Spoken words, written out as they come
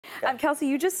Okay. Kelsey,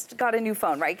 you just got a new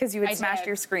phone, right? Because you had smashed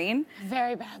your screen.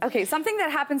 Very bad. Okay, something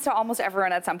that happens to almost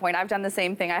everyone at some point. I've done the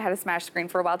same thing. I had a smashed screen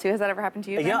for a while, too. Has that ever happened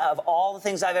to you? You know, of all the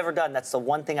things I've ever done, that's the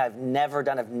one thing I've never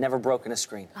done. I've never broken a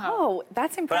screen. Oh,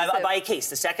 that's impressive. But I buy a case.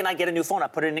 The second I get a new phone, I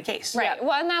put it in a case. Right. Yeah.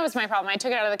 Well, and that was my problem. I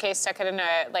took it out of the case, stuck it in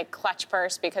a clutch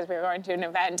purse because we were going to an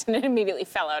event, and it immediately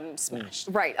fell out and smashed.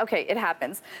 Right. Okay, it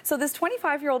happens. So this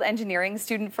 25-year-old engineering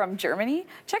student from Germany,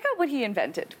 check out what he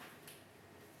invented.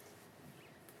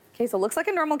 Okay, so it looks like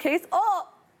a normal case. Oh,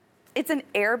 it's an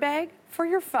airbag for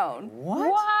your phone.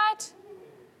 What?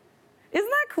 Isn't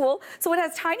that cool? So it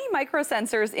has tiny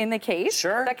microsensors in the case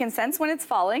that can sense when it's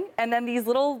falling, and then these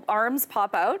little arms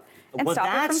pop out and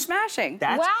stop it from smashing.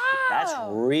 That's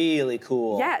really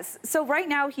cool. Yes. So right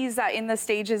now he's in the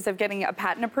stages of getting a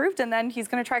patent approved, and then he's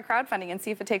going to try crowdfunding and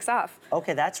see if it takes off.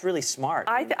 Okay, that's really smart.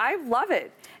 I love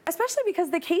it, especially because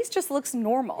the case just looks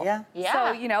normal. Yeah.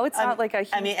 So, you know, it's not like a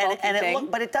huge thing.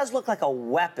 But it does look like a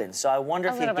weapon, so I wonder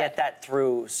if you get that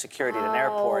through security at an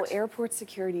airport. Oh, airport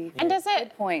security. And does it...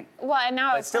 Good point. Well, and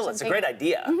now But still, it's a great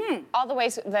idea. All the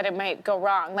ways that it might go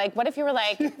wrong. Like, what if you were,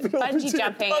 like, bungee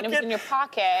jumping and it was in your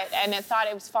pocket and it thought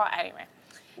it was falling? Anyway.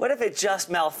 What if it just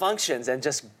malfunctions and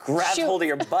just grabs hold of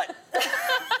your butt?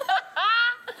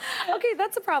 Okay,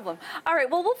 that's a problem. All right,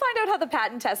 well, we'll find out how the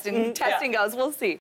patent testing goes. We'll see.